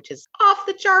garden, which is off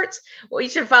the charts. Well, you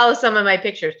should follow some of my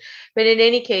pictures. But in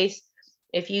any case,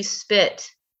 if you spit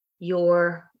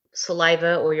your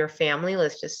saliva, or your family,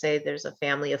 let's just say there's a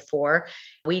family of 4.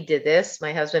 We did this,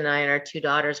 my husband and I and our 2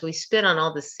 daughters, we spit on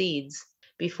all the seeds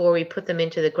before we put them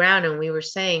into the ground. And we were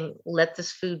saying, let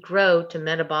this food grow to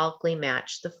metabolically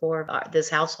match the 4 of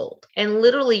this household. And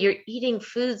literally you're eating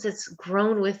foods that's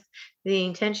grown with the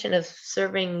intention of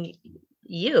serving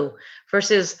you,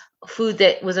 versus food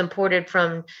that was imported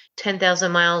from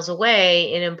 10,000 miles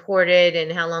away and imported,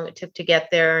 and how long it took to get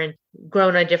there, and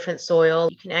grown on different soil.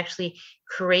 You can actually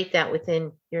create that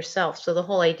within yourself. So the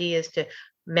whole idea is to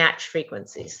match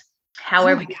frequencies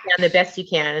however you can, the best you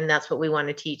can. And that's what we want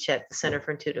to teach at the Center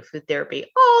for Intuitive Food Therapy.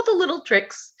 All the little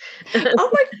tricks. Oh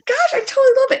my gosh, I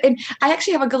totally love it. And I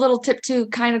actually have a good little tip too,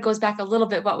 kind of goes back a little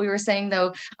bit what we were saying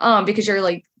though, because you're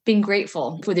like being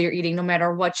grateful for that you're eating, no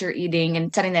matter what you're eating,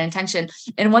 and setting that intention.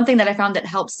 And one thing that I found that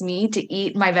helps me to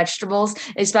eat my vegetables,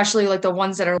 especially like the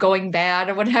ones that are going bad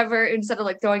or whatever, instead of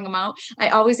like throwing them out, I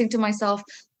always think to myself,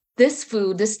 this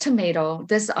food, this tomato,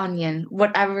 this onion,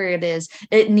 whatever it is,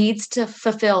 it needs to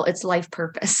fulfill its life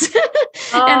purpose.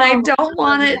 And I don't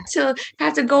want it to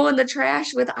have to go in the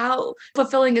trash without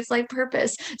fulfilling its life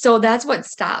purpose. So that's what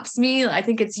stops me. I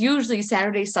think it's usually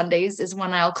Saturdays, Sundays is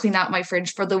when I'll clean out my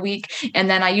fridge for the week. And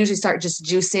then I usually start just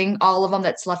juicing all of them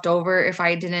that's left over if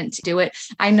I didn't do it.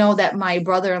 I know that my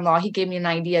brother-in-law, he gave me an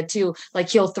idea too. Like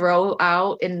he'll throw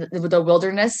out in the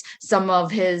wilderness some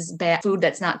of his bad food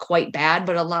that's not quite bad,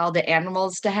 but allow the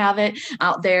animals to have it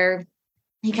out there.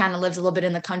 He kind of lives a little bit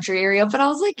in the country area, but I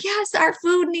was like, yes, our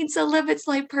food needs to live its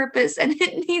life purpose, and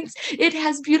it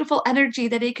has beautiful energy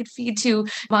that it could feed to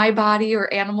my body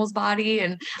or animal's body.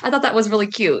 And I thought that was really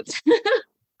cute.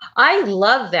 I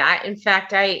love that. In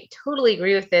fact, I totally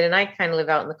agree with it. And I kind of live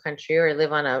out in the country, or I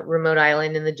live on a remote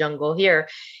island in the jungle here.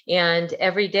 And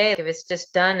every day, if it's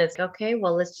just done, it's okay,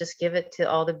 well, let's just give it to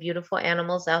all the beautiful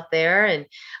animals out there. And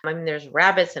I mean, there's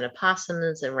rabbits and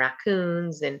opossums and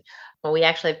raccoons. And well, we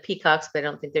actually have peacocks, but I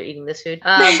don't think they're eating this food.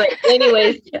 But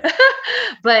anyways,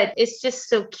 but it's just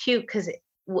so cute because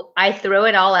I throw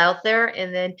it all out there,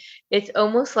 and then it's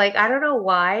almost like, I don't know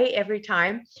why every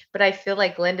time, but I feel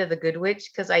like Glinda the Good Witch,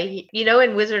 because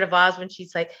in Wizard of Oz when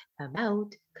she's like, come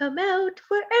out,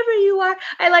 wherever you are.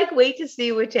 I like wait to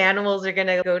see which animals are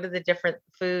gonna go to the different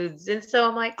foods, and so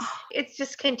I'm like, it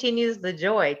just continues the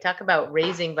joy. Talk about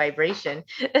raising vibration.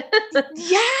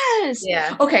 Yes.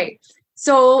 Yeah. Okay.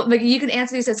 So like you can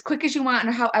answer these as quick as you want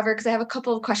or however, because I have a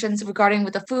couple of questions regarding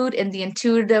with the food and the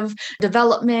intuitive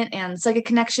development and psychic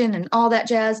connection and all that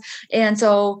jazz. And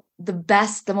so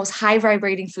the most high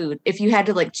vibrating food, if you had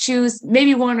to like choose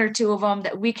maybe one or two of them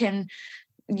that we can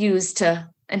use to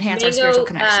enhance our spiritual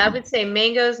connection. I would say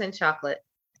mangoes and chocolate.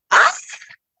 Ah,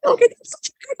 okay,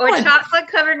 or chocolate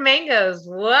covered mangoes.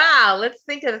 Wow, let's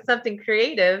think of something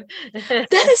creative.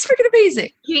 That is freaking amazing.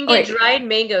 You can get dried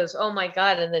mangoes. Oh my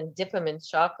God. And then dip them in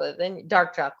chocolate, then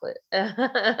dark chocolate.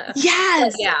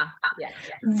 Yes. Yeah.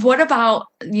 What about,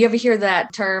 you ever hear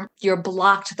that term, your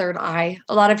blocked third eye?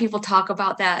 A lot of people talk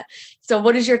about that. So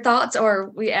what is your thoughts,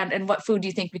 and what food do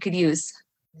you think we could use?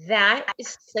 That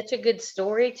is such a good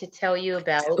story to tell you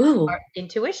about our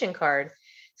intuition card.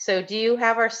 So do you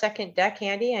have our second deck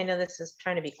handy? I know this is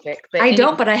trying to be quick, but I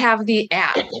don't, but I have the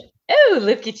app. Oh,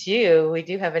 look at you. We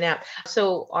do have an app.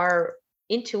 So our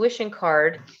intuition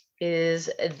card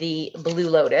is the Blue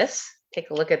Lotus.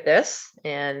 Take a look at this,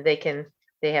 and they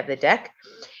have the deck.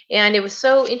 And it was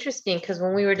so interesting because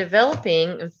when we were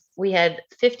developing, we had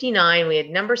 59, we had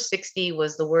number 60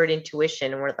 was the word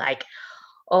intuition. And we're like,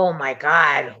 oh my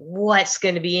God, what's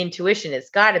going to be intuition?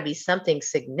 It's got to be something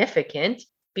significant,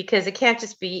 because it can't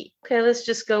just be, okay, let's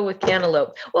just go with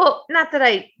cantaloupe. Well, not that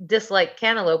I dislike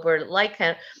cantaloupe or like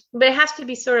cantaloupe, but it has to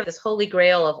be sort of this holy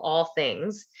grail of all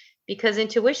things, because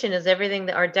intuition is everything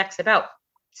that our deck's about.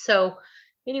 So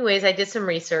anyways, I did some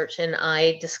research and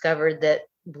I discovered that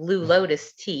Blue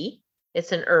Lotus tea,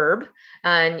 it's an herb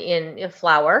and in a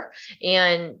flower,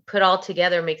 and put all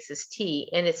together makes this tea.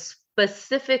 And it's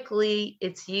specifically,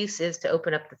 its use is to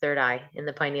open up the third eye in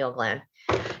the pineal gland.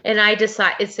 And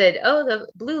it said, oh, the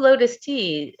Blue Lotus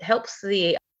tea helps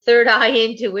the third eye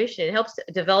intuition, helps to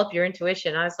develop your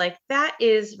intuition. I was like, that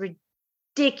is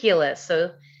ridiculous.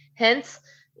 So hence,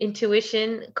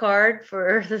 intuition card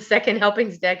for the second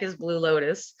helpings deck is Blue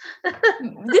Lotus.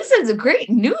 This is great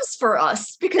news for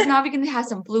us, because now we can have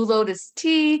some Blue Lotus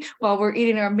tea while we're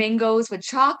eating our mangoes with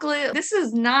chocolate. This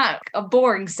is not a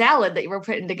boring salad that we're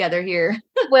putting together here.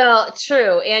 Well,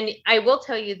 true. And I will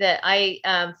tell you that I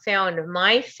found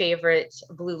my favorite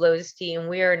Blue Lotus tea, and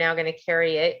we are now going to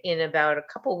carry it in about a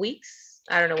couple weeks.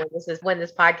 I don't know when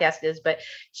this podcast is, but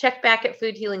check back at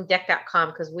foodhealingdeck.com,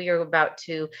 because we are about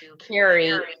to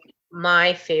carry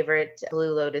my favorite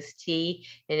Blue Lotus tea,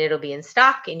 and it'll be in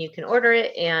stock, and you can order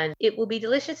it, and it will be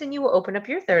delicious, and you will open up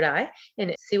your third eye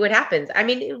and see what happens. I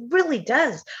mean, it really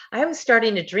does. I was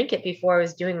starting to drink it before I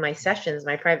was doing my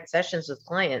private sessions with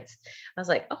clients. I was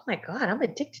like, oh my God, I'm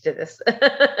addicted to this.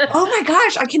 Oh my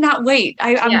gosh, I cannot wait.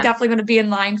 I'm definitely going to be in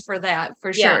line for that,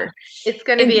 for sure. It's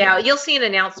going to be out. You'll see an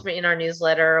announcement in our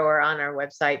newsletter or on our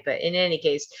website, but in any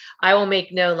case, I will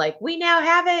make known, like, we now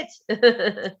have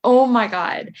it. Oh my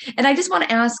God. And I just want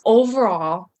to ask,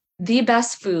 overall, the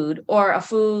best food, or a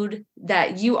food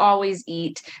that you always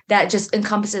eat that just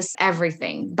encompasses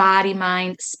everything, body,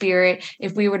 mind, spirit.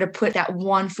 If we were to put that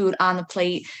one food on the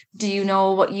plate, do you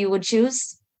know what you would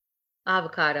choose?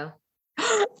 Avocado.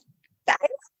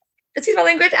 Excuse my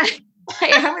language. I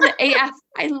am an AF.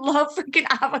 I love freaking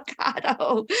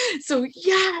avocado. So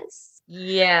yes.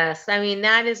 Yes. I mean,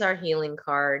 that is our healing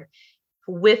card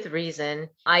with reason.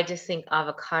 I just think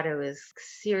avocado is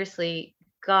seriously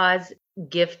God's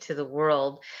gift to the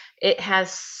world. It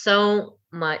has so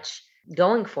much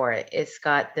going for it. It's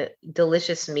got the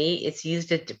delicious meat. It's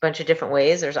used a bunch of different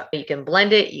ways. You can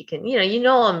blend it. You can,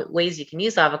 ways you can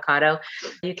use avocado.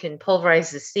 You can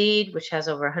pulverize the seed, which has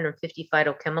over 150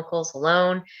 phytochemicals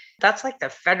alone. That's like the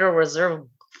Federal Reserve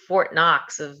Fort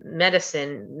Knox of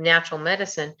medicine, natural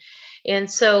medicine. And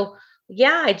so,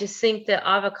 yeah, I just think that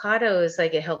avocado is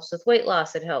like, it helps with weight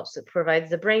loss. It provides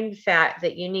the brain fat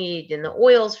that you need and the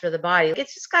oils for the body.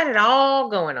 It's just got it all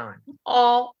going on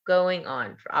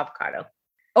for avocado.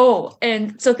 Oh,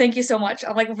 and so thank you so much.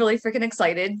 I'm like really freaking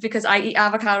excited because I eat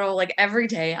avocado like every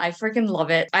day. I freaking love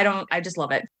it. I just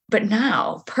love it. But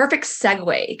now, perfect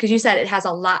segue, because you said it has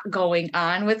a lot going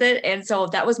on with it. And so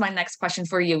that was my next question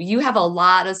for you. You have a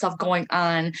lot of stuff going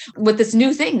on with this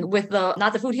new thing, with the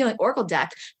not the Food Healing Oracle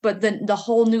deck, but the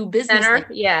whole new business thing. Center,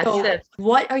 yes. So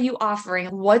what are you offering?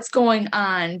 What's going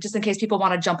on, just in case people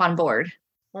want to jump on board?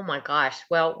 Oh my gosh.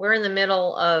 Well, we're in the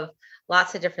middle of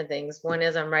lots of different things. One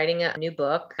is I'm writing a new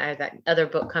book. I have that other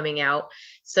book coming out.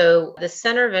 So the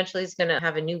center eventually is going to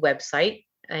have a new website,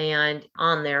 and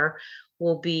on there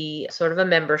will be sort of a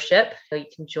membership. So you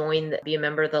can be a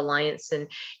member of the Alliance, and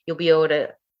you'll be able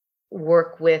to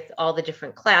work with all the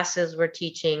different classes we're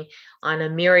teaching on a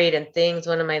myriad of things.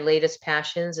 One of my latest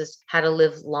passions is how to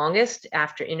live longest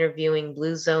after interviewing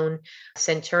Blue Zone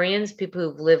centurions, people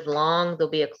who've lived long. There'll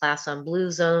be a class on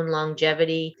Blue Zone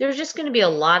longevity. There's just going to be a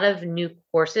lot of new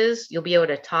courses. You'll be able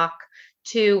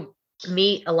to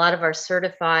meet a lot of our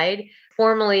certified,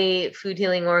 formerly Food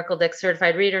Healing Oracle Deck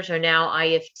certified readers are now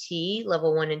IFT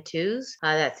level 1 and 2s.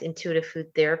 That's intuitive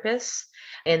food therapists.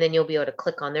 And then you'll be able to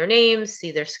click on their names,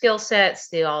 see their skill sets,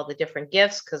 see all the different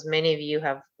gifts, because many of you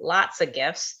have lots of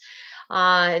gifts.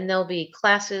 And there'll be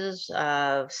classes,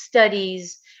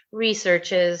 studies,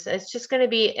 researches. It's just going to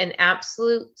be an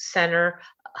absolute center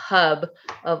hub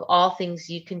of all things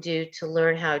you can do to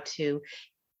learn how to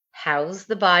house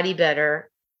the body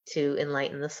better to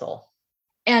enlighten the soul.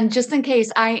 And just in case,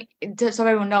 so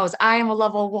everyone knows, I am a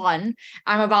level 1.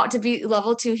 I'm about to be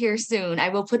level 2 here soon. I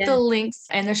will put the links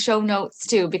and the show notes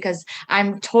too, because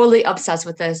I'm totally obsessed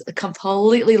with this,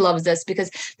 completely loves this,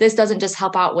 because this doesn't just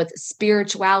help out with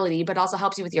spirituality, but also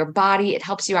helps you with your body. It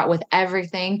helps you out with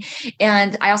everything.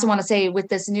 And I also want to say, with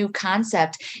this new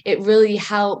concept, it really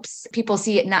helps people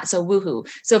see it not so woohoo.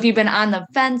 So if you've been on the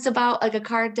fence about like a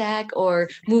card deck or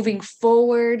moving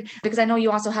forward, because I know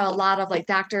you also have a lot of like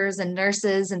doctors and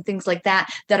nurses and things like that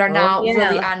are now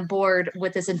really on board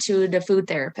with this intuitive food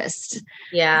therapist.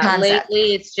 Yeah,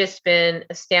 lately it's just been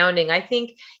astounding. I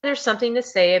think there's something to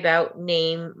say about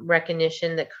name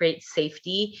recognition that creates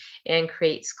safety and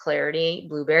creates clarity,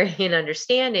 blueberry, and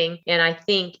understanding. And I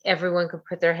think everyone could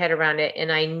put their head around it.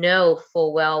 And I know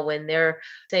full well when they're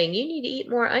saying you need to eat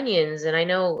more onions, and I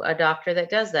know a doctor that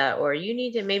does that, or you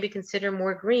need to maybe consider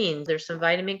more greens. There's some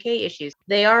vitamin K issues.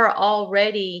 They are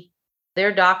already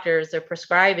their doctors, they're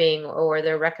prescribing or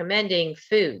they're recommending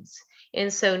foods.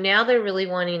 And so now they're really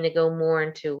wanting to go more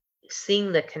into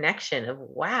seeing the connection of,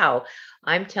 wow,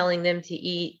 I'm telling them to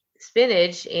eat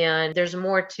spinach, and there's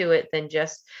more to it than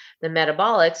just the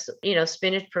metabolics.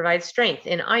 Spinach provides strength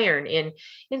and iron.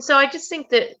 And so I just think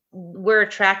that we're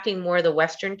attracting more of the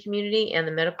Western community and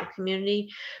the medical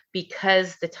community,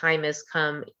 because the time has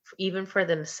come even for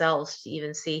themselves to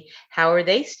even see how are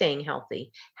they staying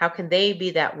healthy? How can they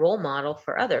be that role model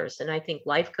for others? And I think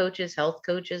life coaches, health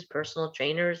coaches, personal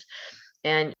trainers,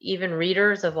 and even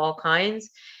readers of all kinds.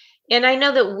 And I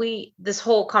know that this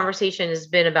whole conversation has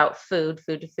been about food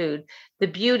to food. The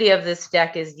beauty of this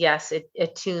deck is, yes, it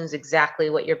attunes exactly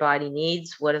what your body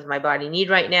needs. What does my body need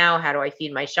right now? How do I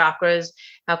feed my chakras?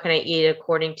 How can I eat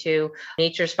according to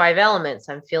nature's 5 elements?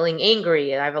 I'm feeling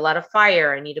angry. I have a lot of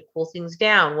fire. I need to cool things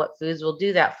down. What foods will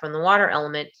do that from the water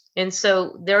element? And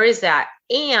so there is that.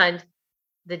 And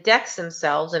the decks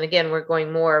themselves, and again, we're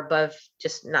going more above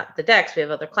just not the decks. We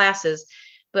have other classes,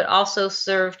 but also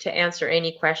serve to answer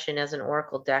any question as an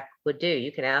oracle deck would do.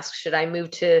 You can ask, should I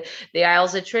move to the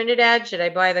Isles of Trinidad? Should I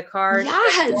buy the car?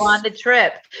 Yes. Should I go on the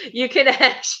trip? You can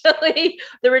actually,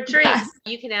 the retreat,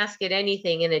 you can ask it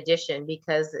anything in addition,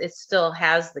 because it still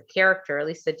has the character, at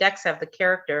least the decks have the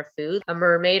character of food, a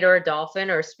mermaid or a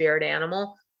dolphin or a spirit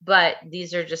animal. But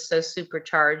these are just so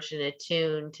supercharged and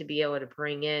attuned to be able to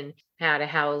bring in how to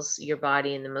house your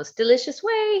body in the most delicious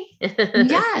way.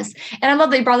 Yes. And I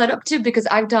love that you brought that up too, because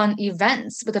I've done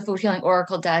events with the Food Healing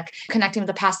Oracle deck, connecting with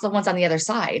the past loved ones on the other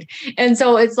side. And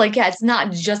so it's like, yeah, it's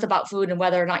not just about food and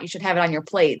whether or not you should have it on your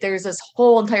plate. There's this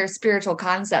whole entire spiritual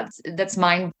concept that's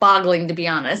mind-boggling, to be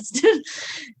honest.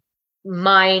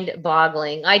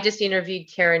 Mind-boggling. I just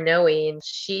interviewed Karen Noe, and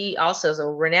she also is a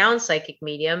renowned psychic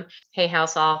medium, Hay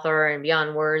House author and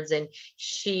Beyond Words, and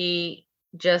she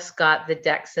just got the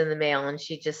decks in the mail, and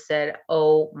she just said,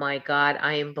 oh my God,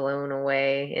 I am blown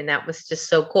away. And that was just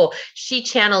so cool. She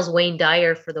channels Wayne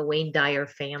Dyer for the Wayne Dyer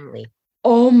family.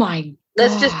 Oh my God.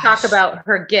 Let's just talk about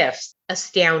her gifts.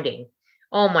 Astounding.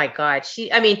 Oh my God.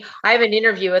 I have an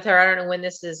interview with her. I don't know when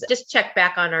this is. Just check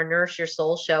back on our Nourish Your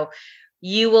Soul show.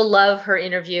 You will love her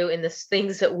interview and the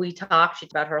things that we talked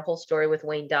about, her whole story with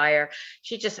Wayne Dyer.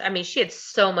 She had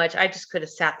so much. I just could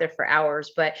have sat there for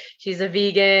hours, but she's a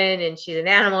vegan and she's an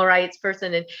animal rights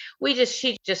person. And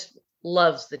she just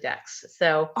loves the decks.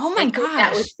 So Oh I my think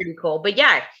that was gosh. pretty cool. But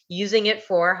yeah, using it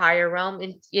for higher realm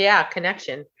and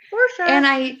connection for sure. And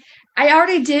I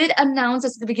already did announce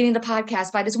this at the beginning of the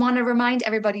podcast, but I just want to remind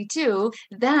everybody too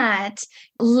that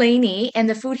Lainey and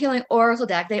the Food Healing Oracle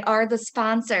deck, they are the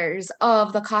sponsors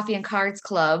of the Coffee and Cards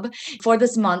Club for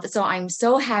this month. So I'm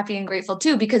so happy and grateful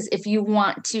too, because if you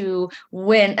want to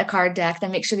win a card deck,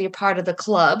 then make sure that you're part of the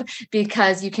club,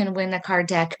 because you can win a card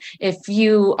deck if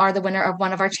you are the winner of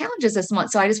one of our challenges this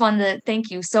month. So I just wanted to thank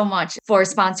you so much for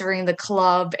sponsoring the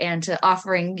club and to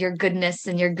offering your goodness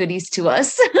and your goodies to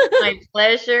us. My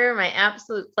pleasure, my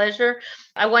absolute pleasure.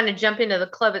 I want to jump into the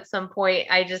club at some point.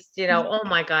 I just, oh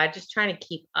my God, just trying to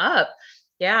keep up.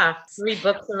 Yeah, 3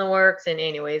 books in the works. And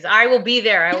anyways, I will be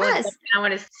there. Yes. I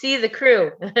want to see the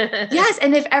crew. Yes.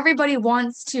 And if everybody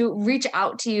wants to reach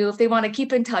out to you, if they want to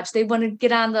keep in touch, they want to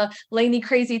get on the Lainey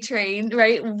crazy train,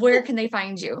 right? Where can they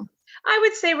find you? I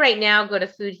would say right now, go to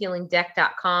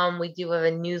foodhealingdeck.com. We do have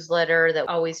a newsletter that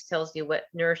always tells you what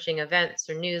nourishing events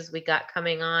or news we got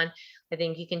coming on. I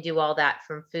think you can do all that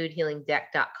from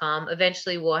foodhealingdeck.com.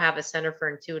 Eventually, we'll have a center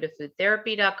for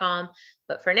intuitivefoodtherapy.com.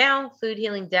 But for now,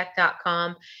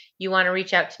 foodhealingdeck.com. You want to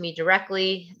reach out to me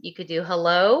directly, you could do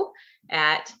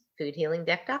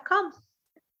hello@foodhealingdeck.com.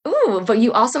 Ooh, but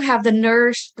you also have the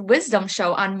Nourish Wisdom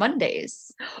show on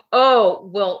Mondays. Oh,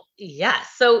 well, yeah.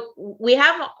 So we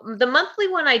have the monthly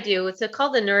one I do. It's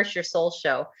called the Nourish Your Soul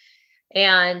show.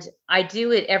 And I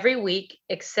do it every week,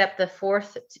 except the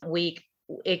 4th week,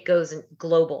 it goes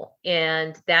global.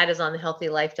 And that is on the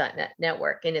healthylife.net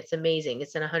network. And it's amazing.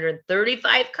 It's in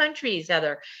 135 countries,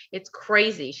 Heather. It's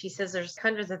crazy. She says there's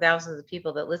hundreds of thousands of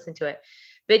people that listen to it.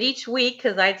 But each week,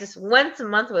 because once a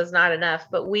month was not enough,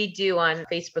 but we do on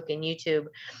Facebook and YouTube.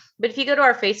 But if you go to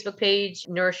our Facebook page,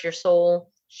 Nourish Your Soul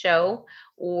show,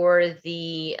 or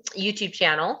the YouTube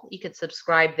channel, you can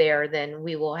subscribe there. Then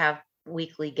we will have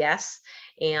weekly guests,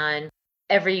 and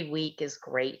every week is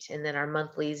great. And then our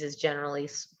monthlies is generally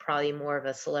probably more of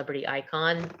a celebrity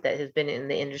icon that has been in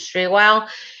the industry a while.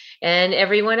 And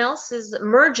everyone else is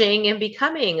merging and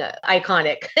becoming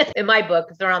iconic in my book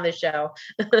if they're on the show.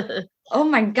 Oh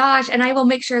my gosh. And I will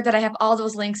make sure that I have all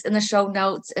those links in the show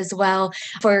notes as well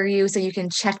for you, so you can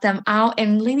check them out.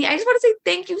 And Lainey, I just want to say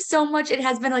thank you so much. It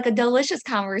has been like a delicious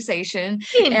conversation.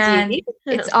 And Indeed.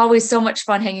 it's always so much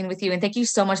fun hanging with you. And thank you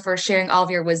so much for sharing all of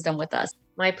your wisdom with us.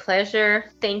 My pleasure.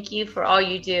 Thank you for all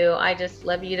you do. I just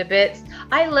love you to bits.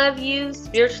 I love you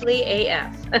spiritually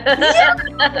AF.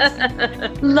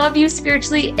 Yes. Love you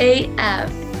spiritually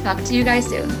AF. Talk to you guys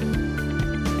soon.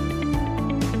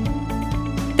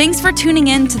 Thanks for tuning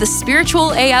in to the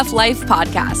Spiritual AF Life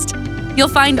podcast. You'll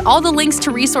find all the links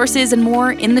to resources and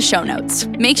more in the show notes.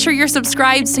 Make sure you're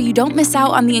subscribed so you don't miss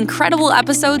out on the incredible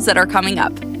episodes that are coming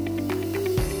up.